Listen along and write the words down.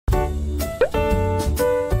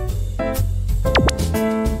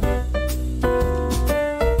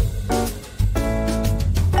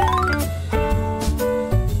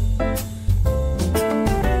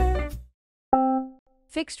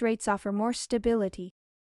Fixed rates offer more stability.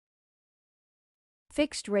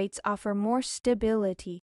 Fixed rates offer more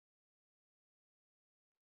stability.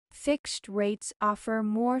 Fixed rates offer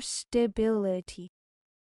more stability.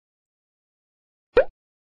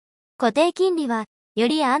 固定金利はよ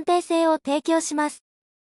り安定性を提供します。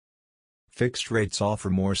Fixed rates offer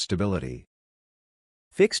more stability.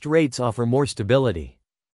 Fixed rates offer more stability.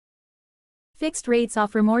 Fixed rates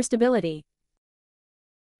offer more stability.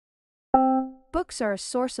 Books are a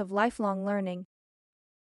source of lifelong learning.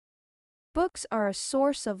 Books are a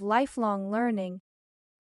source of lifelong learning.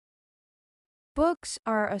 Books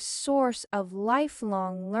are a source of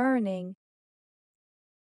lifelong learning.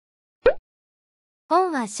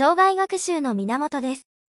 本は生涯学習の源です。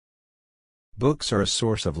Books are a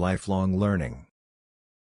source of lifelong learning.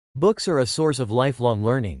 Books are a source of lifelong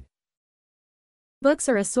learning. Books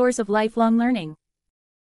are a source of lifelong learning.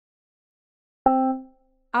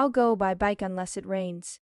 I'll go by bike unless it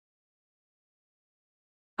rains.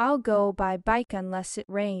 I'll go by bike unless it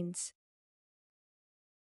rains.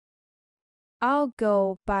 I'll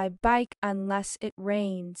go by bike unless it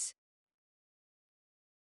rains.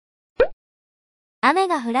 雨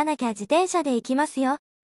が降らなきゃ自転車で行きますよ。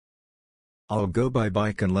I'll go by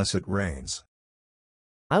bike unless it rains.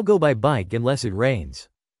 I'll go by bike unless it rains.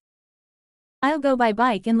 I'll go by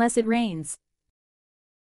bike unless it rains.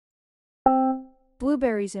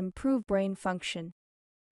 Blueberries improve brain function.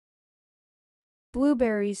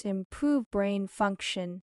 Blueberries improve brain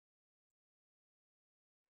function.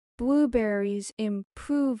 Blueberries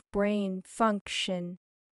improve brain function.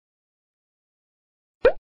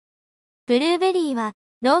 ブルーベリーは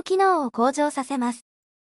脳機能を向上させます。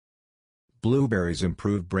Blueberries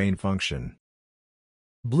improve brain function.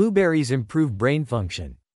 Blueberries improve brain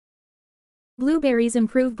function. Blueberries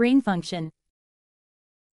improve brain function.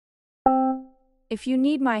 If you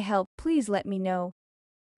need my help, please let me know.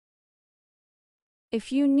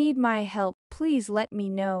 If you need my help, please let me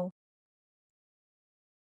know.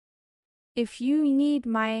 If you need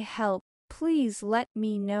my help, please let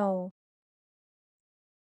me know.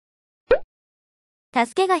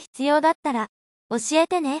 助けが必要だったら教え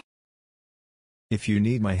てね。If you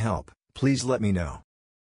need my help, please let me know.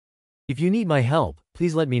 If you need my help,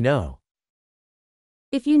 please let me know.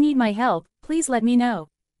 If you need my help, please let me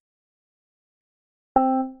know.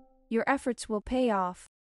 Your efforts will pay off.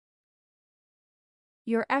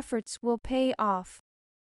 Your efforts will pay off.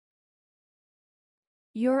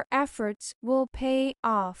 Your efforts will pay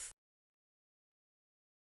off.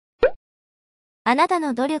 あなた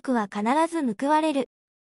の努力は必ず報われる。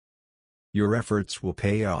Your efforts will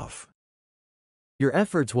pay off. Your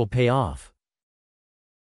efforts will pay off.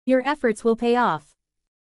 Your efforts will pay off.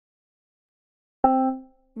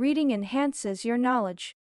 Reading enhances your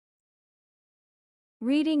knowledge.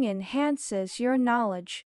 Reading enhances your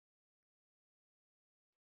knowledge.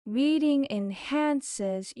 Reading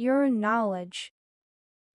enhances your knowledge.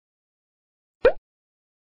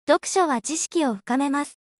 読書は知識を深めま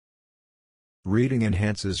す。Reading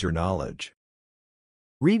enhances your knowledge.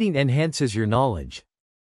 Reading enhances your knowledge.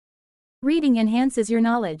 Reading enhances your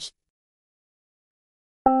knowledge.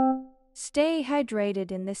 Stay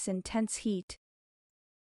hydrated in this intense heat.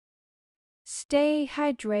 Stay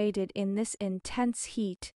hydrated in this intense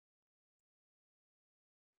heat.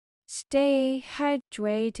 Stay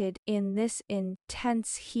hydrated in this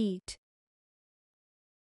intense heat.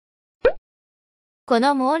 こ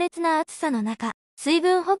の猛烈な暑さの中、水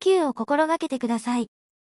分補給を心がけてください。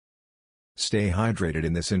Stay hydrated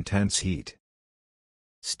in this intense heat.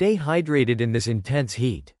 Stay hydrated in this intense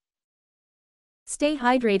heat. Stay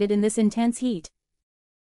hydrated in this intense heat.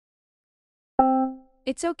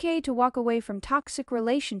 It's okay to walk away from toxic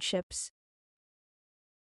relationships.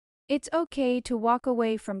 It's okay to walk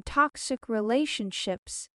away from toxic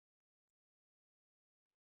relationships.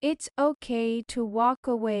 It's okay to walk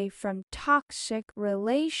away from toxic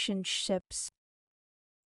relationships.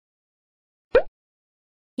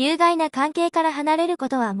 有害な関係から離れるこ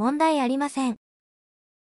とは問題ありません。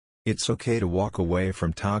It's okay to walk away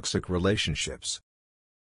from toxic relationships.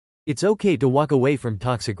 It's okay to walk away from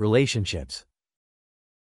toxic relationships.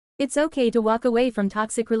 It's okay to walk away from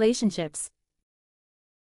toxic relationships.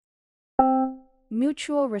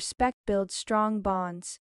 Mutual respect builds strong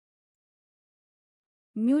bonds.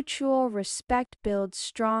 Mutual respect builds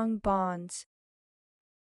strong bonds.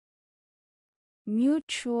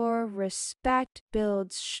 Mutual respect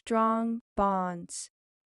builds strong bonds.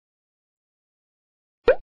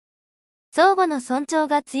 相互の尊重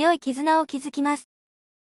が強い絆を築きます。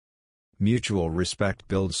Mutual respect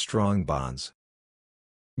builds strong bonds.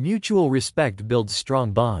 Mutual respect builds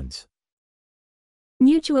strong bonds.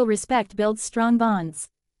 Mutual respect builds strong bonds.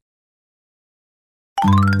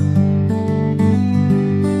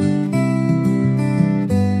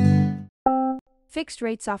 Fixed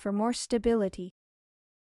rates offer more stability.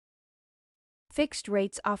 Fixed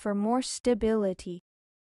rates offer more stability.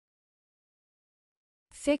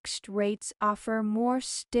 Fixed rates offer more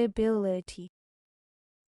stability.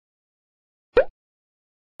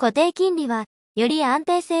 固定金利は、より安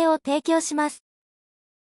定性を提供します。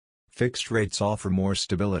Fixed rates offer more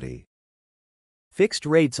stability. Fixed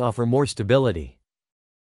rates offer more stability.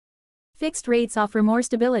 Fixed rates offer more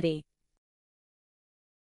stability.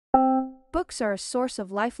 Books are a source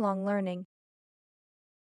of lifelong learning.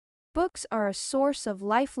 Books are a source of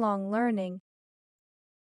lifelong learning.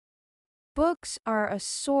 Books are a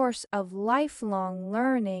source of lifelong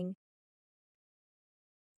learning.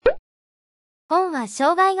 本は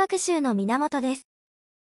生涯学習の源です。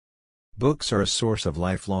Books are a source of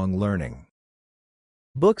lifelong learning.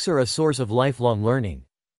 Books are a source of lifelong learning.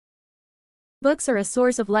 Books are a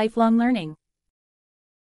source of lifelong learning.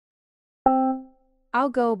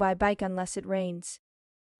 I'll go by bike unless it rains.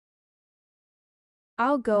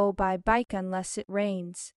 I'll go by bike unless it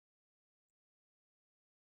rains.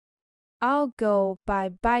 I'll go by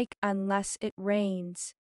bike unless it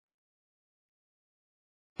rains.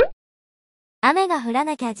 雨が降ら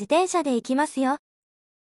なきゃ自転車で行きますよ。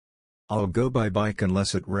I'll go by bike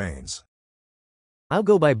unless it rains. I'll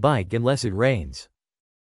go by bike unless it rains.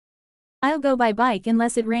 I'll go by bike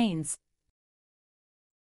unless it rains.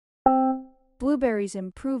 Blueberries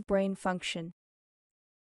improve brain function.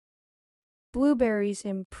 Blueberries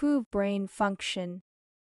improve brain function.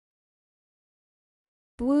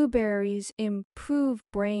 Blueberries improve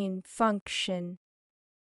brain function.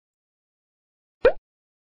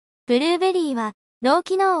 ブルーベリーは脳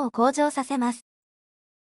機能を向上させます。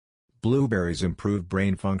Blueberries improve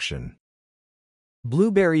brain function.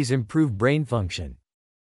 Blueberries improve brain function.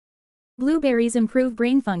 Blueberries improve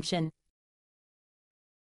brain function.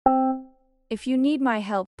 If you need my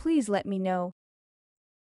help, please let me know.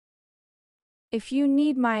 If you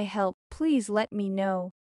need my help, please let me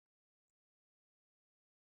know.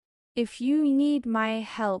 If you need my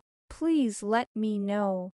help, please let me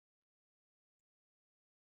know.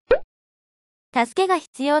 助けが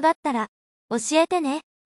必要だったら、教えてね。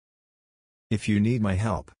If you need my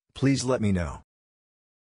help, please let me know.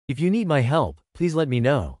 If you need my help, please let me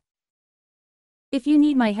know. If you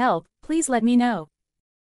need my help, please let me know.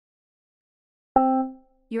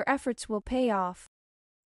 Your efforts will pay off.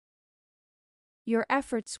 Your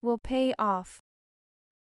efforts will pay off.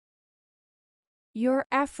 Your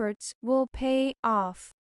efforts will pay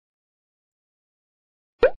off.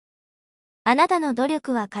 あなたの努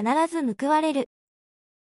力は必ず報われる。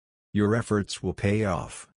Your efforts will pay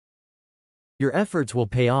off. Your efforts will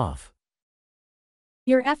pay off.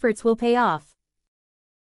 Your efforts will pay off.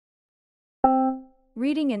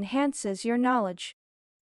 Reading enhances your knowledge.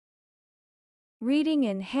 Reading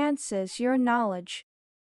enhances your knowledge.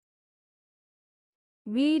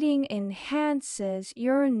 Reading enhances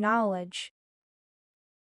your knowledge.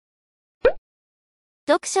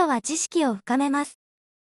 読書は知識を深めます。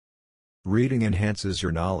Reading enhances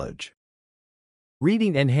your knowledge.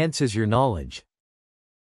 Reading enhances your knowledge.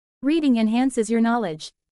 Reading enhances your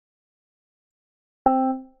knowledge.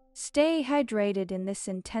 Stay hydrated in this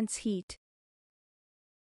intense heat.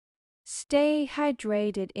 Stay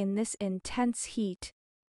hydrated in this intense heat.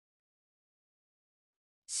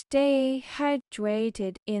 Stay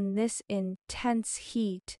hydrated in this intense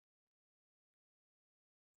heat.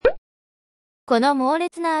 この猛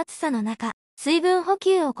烈な暑さの中、水分補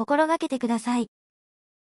給を心がけてください。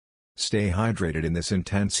Stay hydrated in this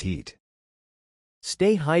intense heat.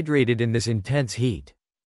 Stay hydrated in this intense heat.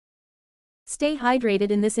 Stay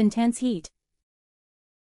hydrated in this intense heat.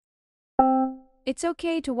 It's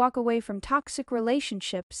okay to walk away from toxic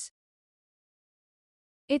relationships.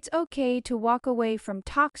 It's okay to walk away from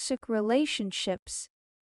toxic relationships.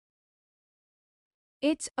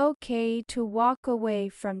 It's okay to walk away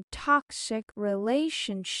from toxic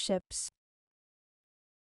relationships.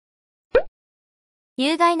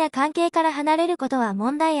 有害な関係から離れることは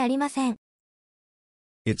問題ありません。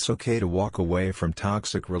It's okay to walk away from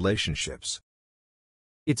toxic relationships.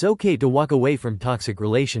 It's okay to walk away from toxic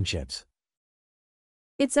relationships.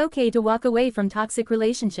 It's okay to walk away from toxic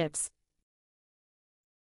relationships.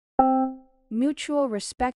 Mutual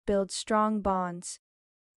respect builds strong bonds.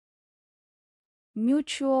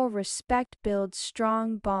 Mutual respect builds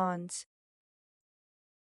strong bonds.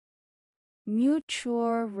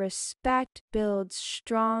 Mutual respect builds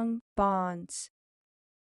strong bonds.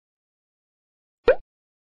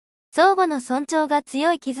 相互の尊重が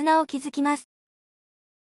強い絆を築きます。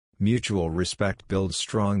Mutual respect builds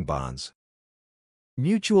strong bonds.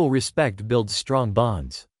 Mutual respect builds strong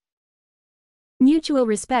bonds. Mutual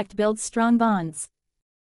respect builds strong bonds.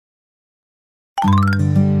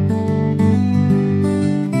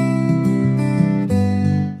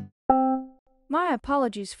 My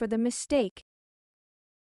apologies for the mistake.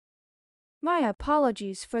 My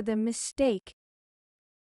apologies for the mistake.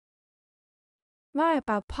 My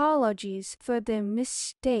apologies for the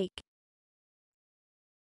mistake.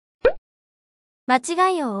 間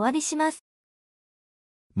違いをお詫びします。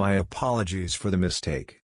My apologies for the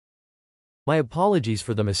mistake. My apologies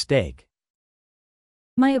for the mistake.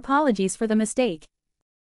 My apologies for the mistake.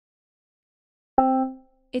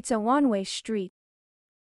 It's a one-way street.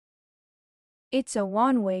 It's a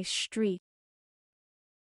one-way street.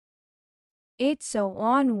 It's a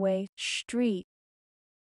one-way street.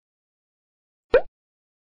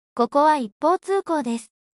 ここは一方通行です。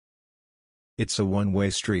It's a one-way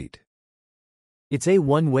street. It's a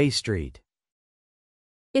one-way street.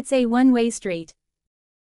 It's a one-way street.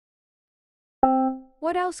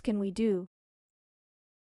 What else can we do?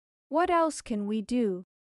 What else can we do?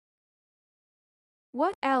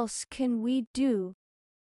 What else can we do?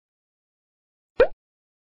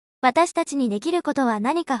 私たちにできることは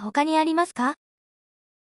何か他にありますか？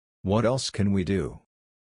 What else can we do?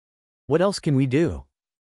 What else can we do?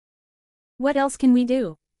 What else can we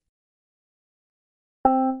do?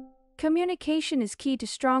 Communication is key to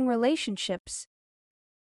strong relationships.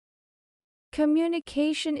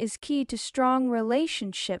 Communication is key to strong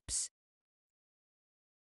relationships.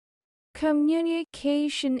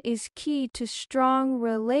 Communication is key to strong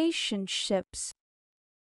relationships.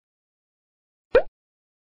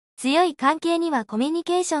 強い関係にはコミュニ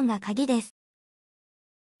ケーションが鍵です。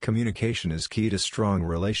Communication is key to strong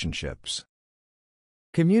relationships.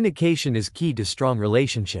 Communication is key to strong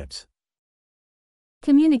relationships.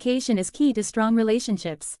 Communication is key to strong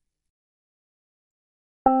relationships.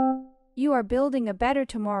 You are building a better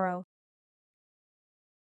tomorrow.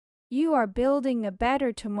 You are building a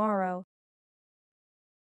better tomorrow.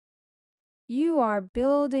 You are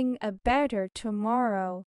building a better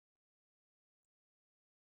tomorrow.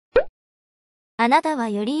 あなたは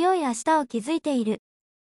より良い明日を築いている。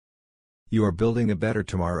You are building a better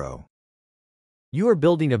tomorrow. You are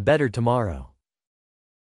building a better tomorrow.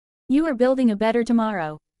 You are building a better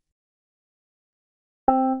tomorrow.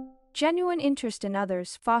 Genuine interest in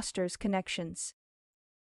others fosters connections.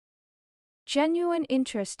 Genuine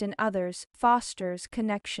interest in others fosters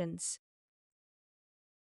connections.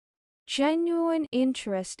 Genuine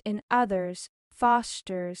interest in others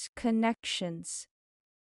fosters connections.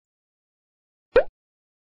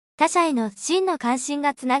 他者への真の関心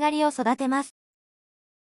がつながりを育てます。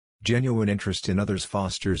Genuine interest in others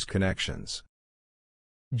fosters connections.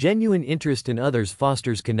 Genuine interest in others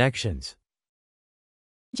fosters connections.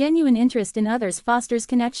 Genuine interest in others fosters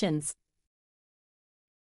connections.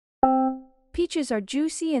 Peaches are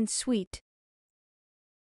juicy and sweet.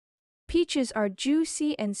 Peaches are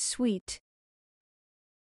juicy and sweet.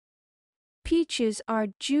 Peaches are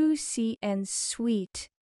juicy and sweet.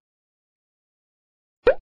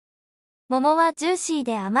 桃はジューシー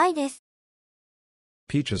で甘いです。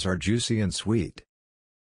Peaches are juicy and sweet.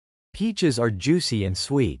 Peaches are juicy and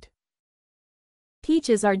sweet.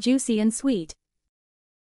 Peaches are juicy and sweet.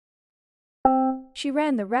 She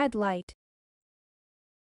ran the red light.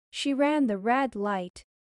 She ran the red light.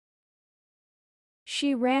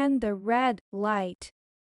 She ran the red light.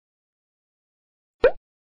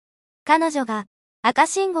 彼女が赤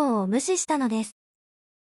信号を無視したのです。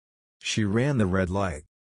She ran the red light.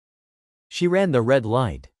 She ran the red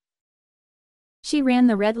light. She ran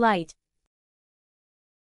the red light.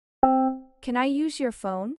 Can I use your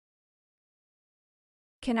phone?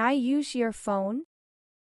 Can I use your phone?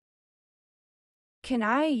 Can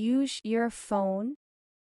I use your phone?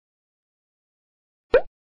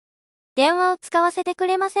 電話を使わせてく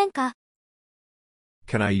れませんか？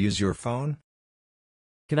 Can I use your phone?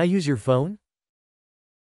 Can I use your phone?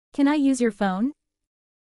 Can I use your phone?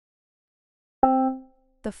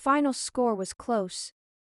 The final score was close.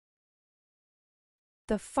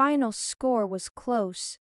 The final score was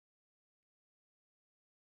close.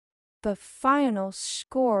 The final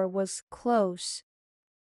score was close.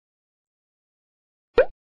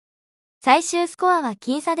 最終スコアは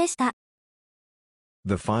僅差でした。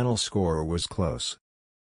The final score was close.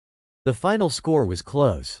 The final score was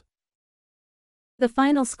close. The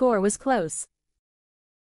final score was close.